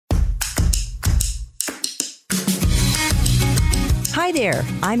Hi there,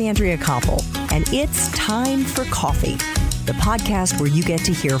 I'm Andrea Koppel, and it's Time for Coffee, the podcast where you get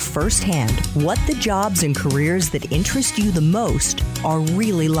to hear firsthand what the jobs and careers that interest you the most are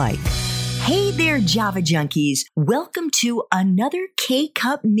really like. Hey there, Java Junkies. Welcome to another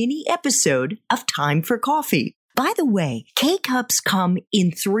K-Cup mini episode of Time for Coffee. By the way, K-Cups come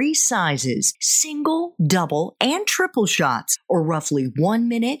in 3 sizes, single, double, and triple shots, or roughly 1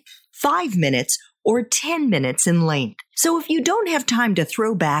 minute, 5 minutes, or 10 minutes in length. So if you don't have time to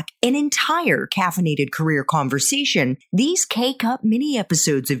throw back an entire caffeinated career conversation, these K-Cup mini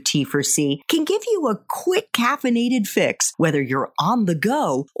episodes of T4C can give you a quick caffeinated fix, whether you're on the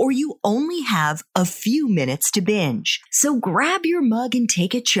go or you only have a few minutes to binge. So grab your mug and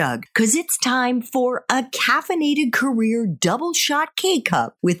take a chug, because it's time for a caffeinated career double shot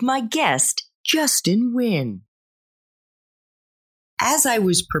K-Cup with my guest, Justin Nguyen. As I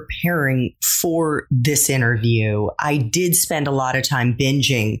was preparing for this interview, I did spend a lot of time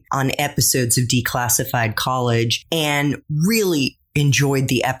binging on episodes of Declassified College and really enjoyed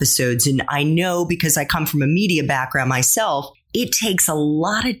the episodes. And I know, because I come from a media background myself, it takes a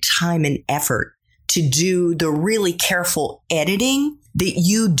lot of time and effort to do the really careful editing that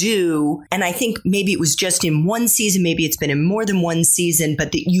you do. And I think maybe it was just in one season, maybe it's been in more than one season,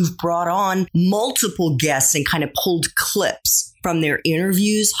 but that you've brought on multiple guests and kind of pulled clips from their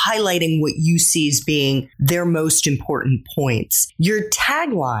interviews, highlighting what you see as being their most important points. Your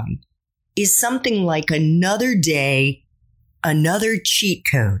tagline is something like another day, another cheat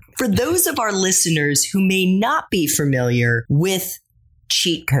code. For those of our listeners who may not be familiar with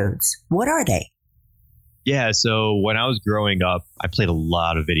cheat codes, what are they? Yeah, so when I was growing up, I played a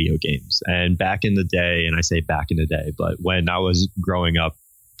lot of video games. And back in the day, and I say back in the day, but when I was growing up,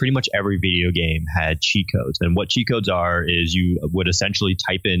 pretty much every video game had cheat codes. And what cheat codes are is you would essentially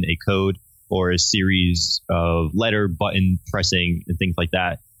type in a code or a series of letter button pressing and things like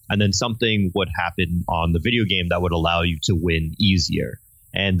that. And then something would happen on the video game that would allow you to win easier.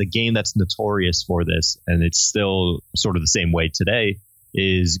 And the game that's notorious for this, and it's still sort of the same way today,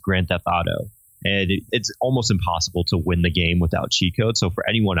 is Grand Theft Auto. And it's almost impossible to win the game without cheat codes. So for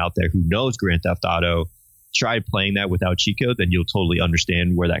anyone out there who knows Grand Theft Auto, try playing that without cheat codes and you'll totally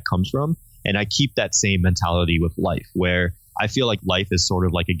understand where that comes from. And I keep that same mentality with life, where I feel like life is sort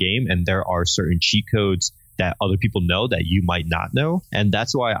of like a game and there are certain cheat codes that other people know that you might not know. And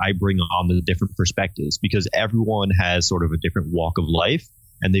that's why I bring on the different perspectives, because everyone has sort of a different walk of life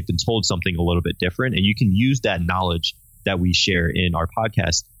and they've been told something a little bit different. And you can use that knowledge that we share in our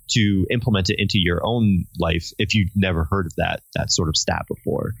podcast to implement it into your own life if you've never heard of that sort of stat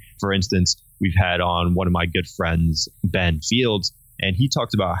before. For instance, we've had on one of my good friends, Ben Fields, and he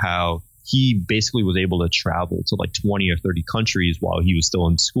talked about how he basically was able to travel to like 20 or 30 countries while he was still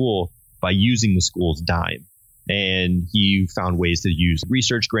in school by using the school's dime. And he found ways to use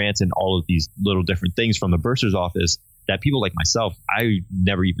research grants and all of these little different things from the bursar's office that people like myself, I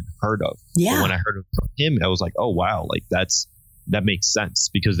never even heard of. Yeah. But when I heard of him, I was like, oh, wow, like that makes sense,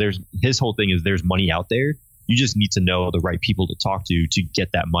 because his whole thing is there's money out there. You just need to know the right people to talk to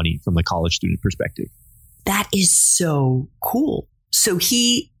get that money from the college student perspective. That is so cool. So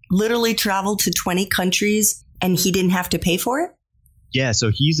he literally traveled to 20 countries and he didn't have to pay for it? Yeah,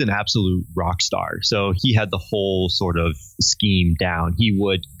 so he's an absolute rock star. So he had the whole sort of scheme down. He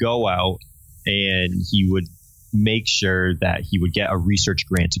would go out and he would make sure that he would get a research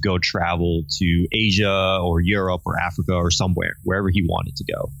grant to go travel to Asia or Europe or Africa or somewhere, wherever he wanted to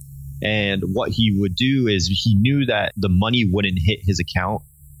go. And what he would do is he knew that the money wouldn't hit his account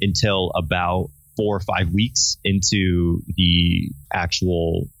until about 4 or 5 weeks into the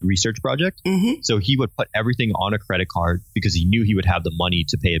actual research project. Mm-hmm. So he would put everything on a credit card because he knew he would have the money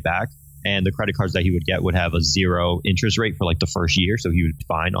to pay it back. And the credit cards that he would get would have a 0 interest rate for like the first year. So he would be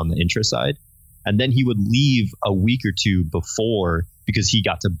fine on the interest side. And then he would leave a week or two before because he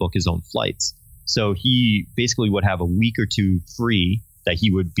got to book his own flights. So he basically would have a week or two free that he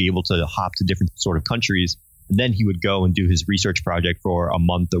would be able to hop to different sort of countries. And then he would go and do his research project for a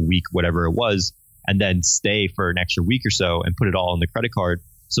month, a week, whatever it was, and then stay for an extra week or so and put it all on the credit card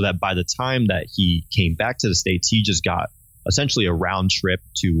so that by the time that he came back to the States, he just got essentially a round trip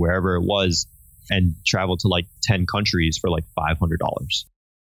to wherever it was and traveled to like 10 countries for like $500.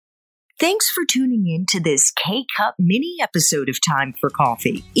 Thanks for tuning in to this K-Cup mini episode of Time for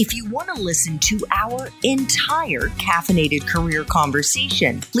Coffee. If you want to listen to our entire caffeinated career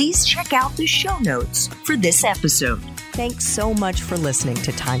conversation, please check out the show notes for this episode. Thanks so much for listening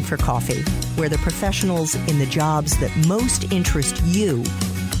to Time for Coffee, where the professionals in the jobs that most interest you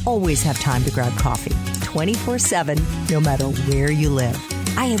always have time to grab coffee, 24/7, no matter where you live.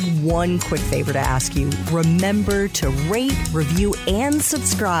 I have one quick favor to ask you. Remember to rate, review, and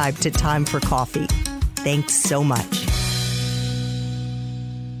subscribe to Time for Coffee. Thanks so much.